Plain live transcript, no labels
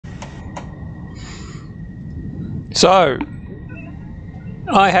So,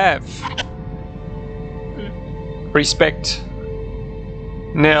 I have respect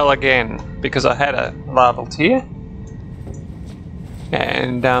Nell again because I had a larval tear,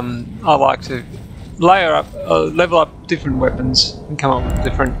 and I like to layer up, level up different weapons and come up with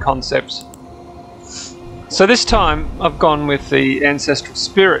different concepts. So this time I've gone with the Ancestral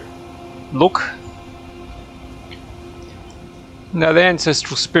Spirit look. Now the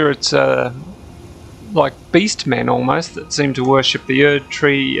Ancestral Spirits are like beast men almost, that seem to worship the Erd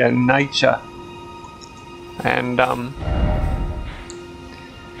Tree and nature. And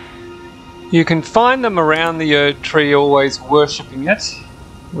you can find them around the Erd Tree, always worshipping it.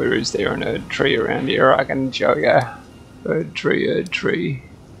 Where is there an Erd Tree around here? I can show you. Erd Tree.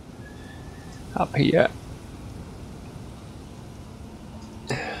 Up here.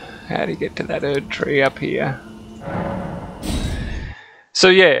 How do you get to that Erd Tree? Up here. So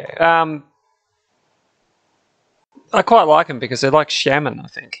yeah, I quite like them because they're like shaman, I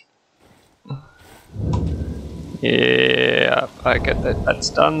think. Yeah, I get that. That's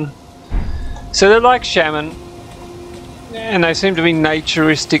done. So they're like shaman, and they seem to be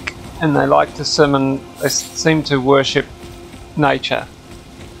naturistic, and they like to summon. They seem to worship nature.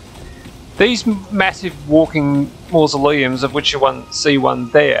 These massive walking mausoleums, of which you see one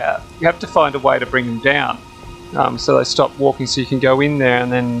there, you have to find a way to bring them down. So they stop walking, so you can go in there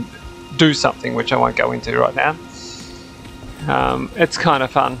and then do something, which I won't go into right now. It's kind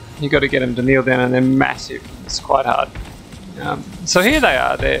of fun. You got to get them to kneel down, and they're massive. It's quite hard. So here they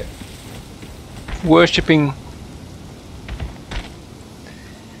are. They're worshipping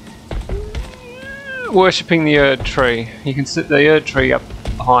the Erd Tree. You can see the Erd Tree up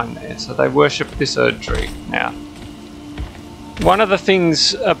behind there. So they worship this Erd Tree. Now, one of the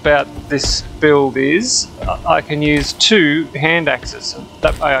things about this build is I can use 2 hand axes.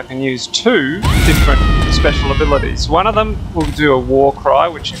 That way I can use 2 different special abilities. One of them will do a war cry,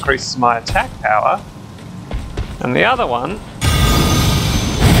 which increases my attack power, and the other one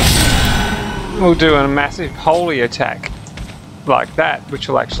will do a massive holy attack like that, which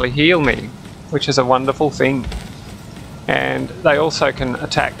will actually heal me, which is a wonderful thing. And they also can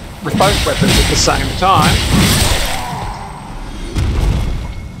attack with both weapons at the same time.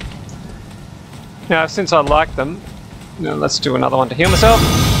 Now, since I like them, let's do another one to heal myself.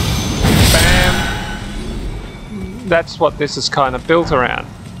 Bam! That's what this is kind of built around.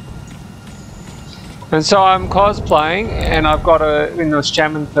 And so I'm cosplaying, and I've got in the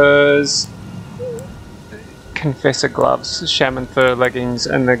shaman furs, confessor gloves, shaman fur leggings,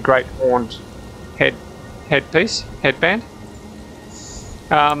 and the great horned headband.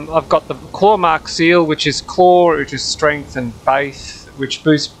 I've got the claw mark seal, which is claw, which is strength and faith, which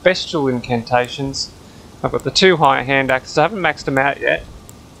boosts bestial incantations. I've got the 2 high hand axes. I haven't maxed them out yet,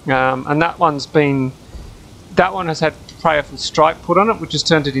 and that one has had prayerful strike put on it, which has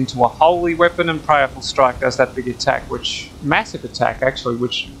turned it into a holy weapon. And prayerful strike does that big attack, massive attack actually,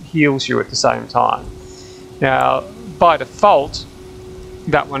 which heals you at the same time. Now, by default,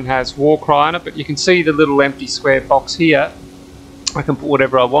 that one has war cry on it, but you can see the little empty square box here. I can put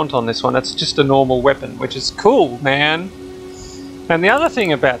whatever I want on this one. It's just a normal weapon, which is cool, man. And the other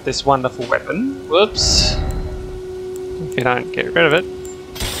thing about this wonderful weapon, whoops, if you don't get rid of it,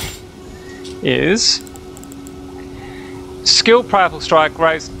 is skill prayerful strike.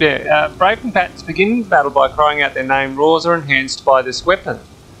 Brave combatants begin battle by crying out their name. Roars are enhanced by this weapon.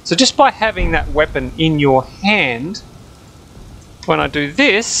 So just by having that weapon in your hand, when I do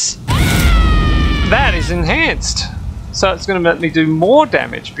this, that is enhanced. So it's going to let me do more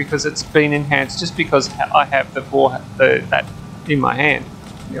damage because it's been enhanced just because I have that in my hand.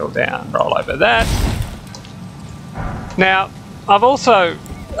 Kneel down, roll over that. Now, I've also,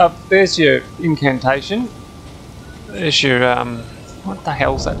 there's your incantation. There's your, what the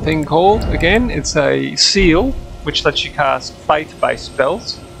hell's that thing called again? It's a seal, which lets you cast faith-based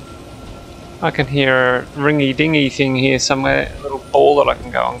spells. I can hear a ringy-dingy thing here somewhere, a little ball that I can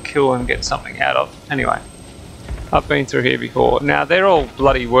go and kill and get something out of. Anyway, I've been through here before. Now, they're all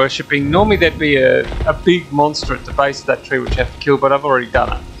bloody worshipping. Normally there'd be a big monster at the base of that tree which you have to kill, but I've already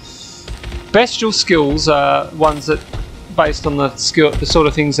done it. Bestial skills are ones that, based on the sort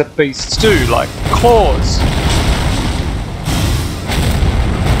of things that beasts do, like claws.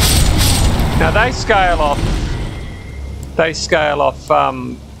 Now they scale off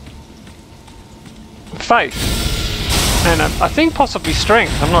faith, and I think possibly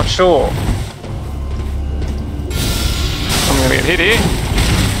strength, I'm not sure. I'm going to get hit here.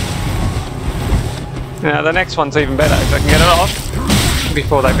 Now the next one's even better, if I can get it off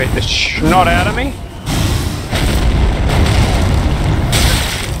before they beat the snot out of me.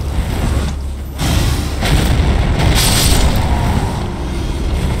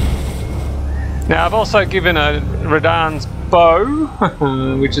 Now I've also given a Radahn's bow,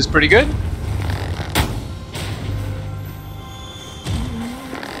 which is pretty good.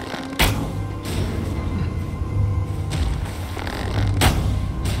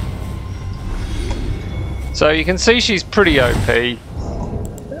 So you can see she's pretty OP.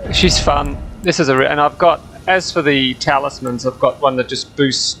 She's fun. This is and I've got, as for the talismans, I've got one that just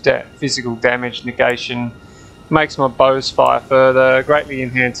boosts physical damage negation, makes my bows fire further, greatly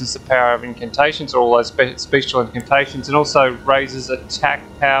enhances the power of incantations, or all those special incantations, and also raises attack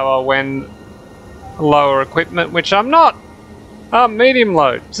power when lower equipment, which I'm not. I'm medium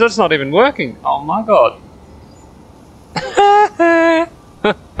load, so that's not even working. Oh my god.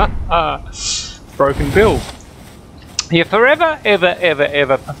 Broken build. You're forever,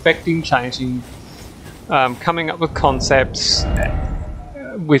 ever perfecting, changing, coming up with concepts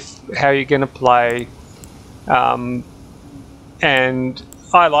with how you're going to play. And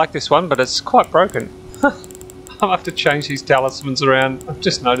I like this one, but it's quite broken. I'll have to change these talismans around. I've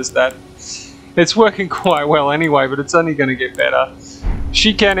just noticed that. It's working quite well anyway, but it's only going to get better.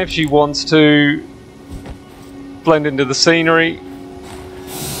 She can, if she wants to, blend into the scenery.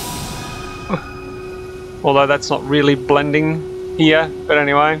 Although that's not really blending here, but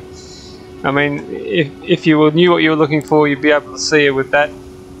anyway. I mean, if you knew what you were looking for, you'd be able to see her with that.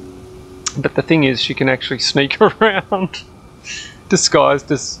 But the thing is, she can actually sneak around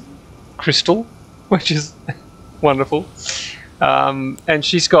disguised as Crystal, which is wonderful. And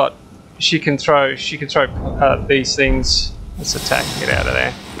she can throw these things. Let's attack, get out of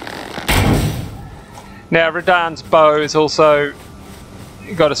there. Now Radahn's bow is also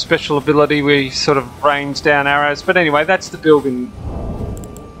got a special ability where he sort of rains down arrows, but anyway, that's the build in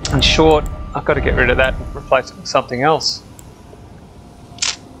short. I've got to get rid of that and replace it with something else.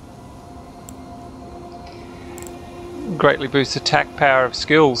 Greatly boosts attack power of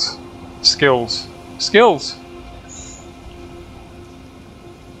skills. Skills.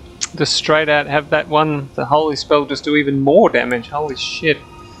 Just straight out have that one, the holy spell, just do even more damage. Holy shit.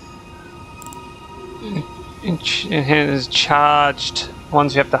 It is charged.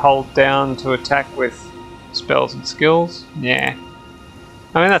 Ones you have to hold down to attack with spells and skills. Yeah.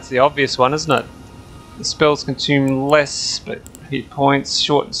 I mean, that's the obvious one, isn't it? The spells consume less hit points,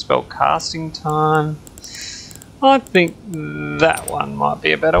 shorten spell casting time. I think that one might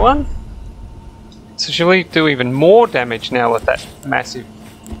be a better one. So shall we do even more damage now with that massive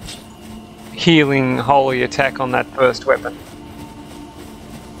healing holy attack on that first weapon?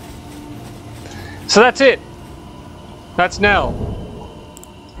 So that's it. That's Nell.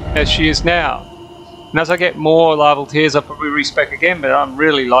 As she is now. And as I get more larval tears, I'll probably respec again, but I'm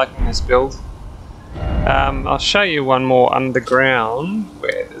really liking this build. I'll show you one more underground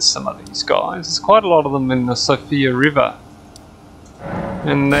where there's some of these guys. There's quite a lot of them in the Sophia River.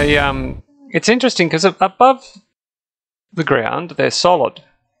 And they, it's interesting because above the ground they're solid.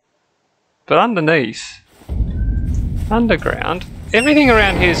 But underneath, underground, everything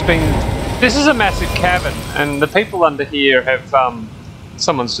around here has been... This is a massive cavern, and the people under here have...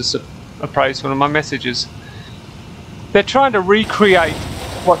 someone's just appraised one of my messages. They're trying to recreate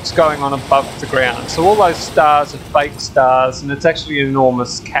what's going on above the ground. So all those stars are fake stars, and it's actually an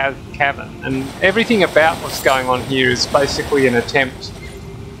enormous cavern. And everything about what's going on here is basically an attempt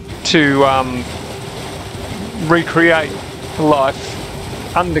to recreate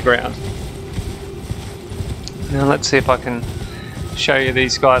life underground. Now let's see if I can show you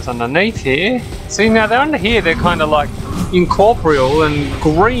these guys underneath here. See, now they're under here, they're kind of like incorporeal and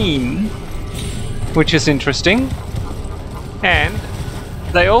green, which is interesting. And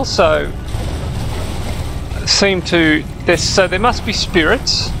they also seem to... So there must be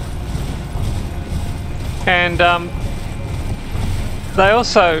spirits. And they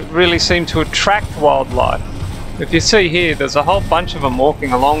also really seem to attract wildlife. If you see here, there's a whole bunch of them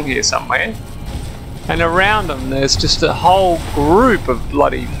walking along here somewhere. And around them there's just a whole group of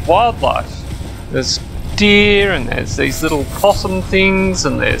bloody wildlife. There's deer, and there's these little possum things,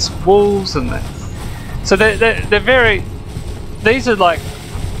 and there's wolves, and so they're very... These are like...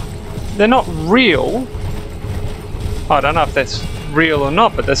 They're not real. I don't know if that's real or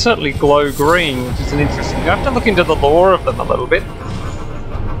not, but they're certainly glow green, which is an interesting... You have to look into the lore of them a little bit.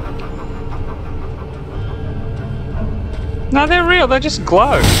 No, they're real, they just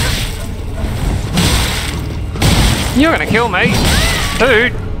glow. You're gonna kill me,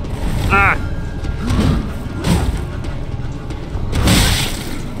 dude. Ah.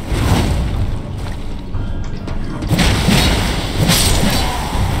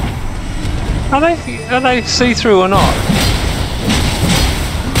 Are they see-through or not?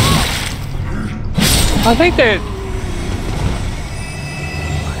 I think they're...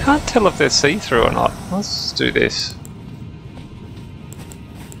 I can't tell if they're see-through or not. Let's do this.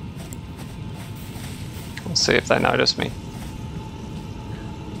 We'll see if they notice me.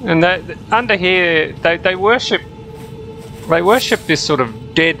 And under here, they worship this sort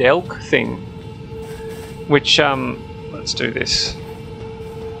of dead elk thing, which let's do this.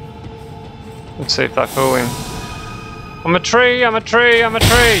 Let's see if they fool him. I'm a tree, I'm a tree, I'm a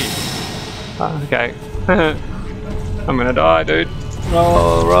tree! Oh, okay. I'm gonna die, dude.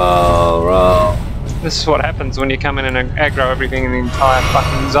 Roll, roll, roll. This is what happens when you come in and aggro everything in the entire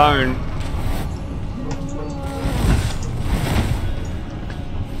fucking zone.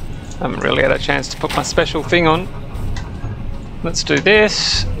 I haven't really had a chance to put my special thing on. Let's do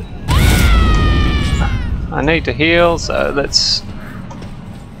this. I need to heal, so let's...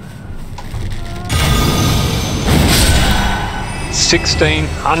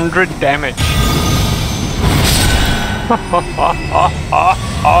 $1,600 damage.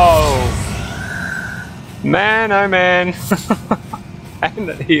 Oh man, oh man. And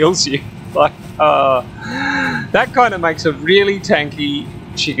it heals you. Like, that kind of makes her really tanky.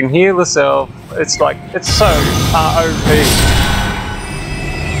 She can heal herself. It's like, it's so OP.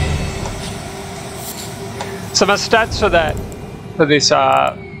 So my stats for that, for this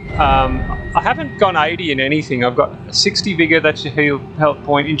are, I haven't gone 80 in anything. I've got 60 vigor, that's your health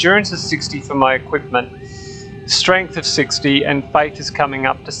point. Endurance is 60 for my equipment. Strength of 60, and faith is coming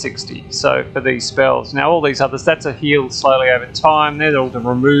up to 60. So for these spells. Now all these others, that's a heal slowly over time. They're all to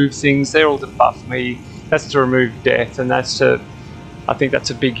remove things. They're all to buff me. That's to remove death, and that's to, I think that's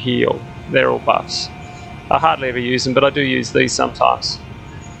a big heal. They're all buffs. I hardly ever use them, but I do use these sometimes.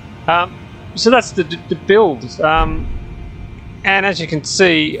 So that's the build. And as you can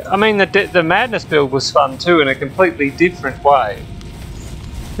see, I mean, the Madness build was fun too in a completely different way.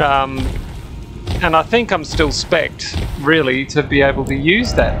 And I think I'm still spec'd, really, to be able to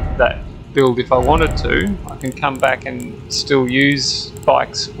use that build if I wanted to. I can come back and still use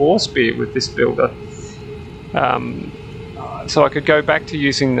Spike's War Spear with this builder. So I could go back to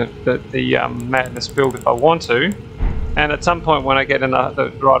using the Madness build if I want to. And at some point when I get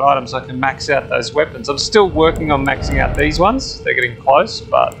the right items, I can max out those weapons. I'm still working on maxing out these ones. They're getting close,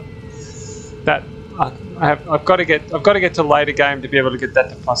 but that I've got to get to later game to be able to get that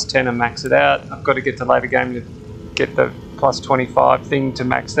to +10 and max it out. I've got to get to later game to get the +25 thing to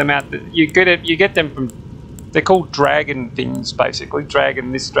max them out. You get them from, they're called dragon things basically.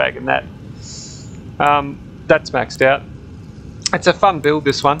 Dragon this, dragon that. That's maxed out. It's a fun build,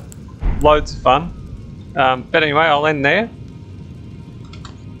 this one. Loads of fun. But anyway, I'll end there.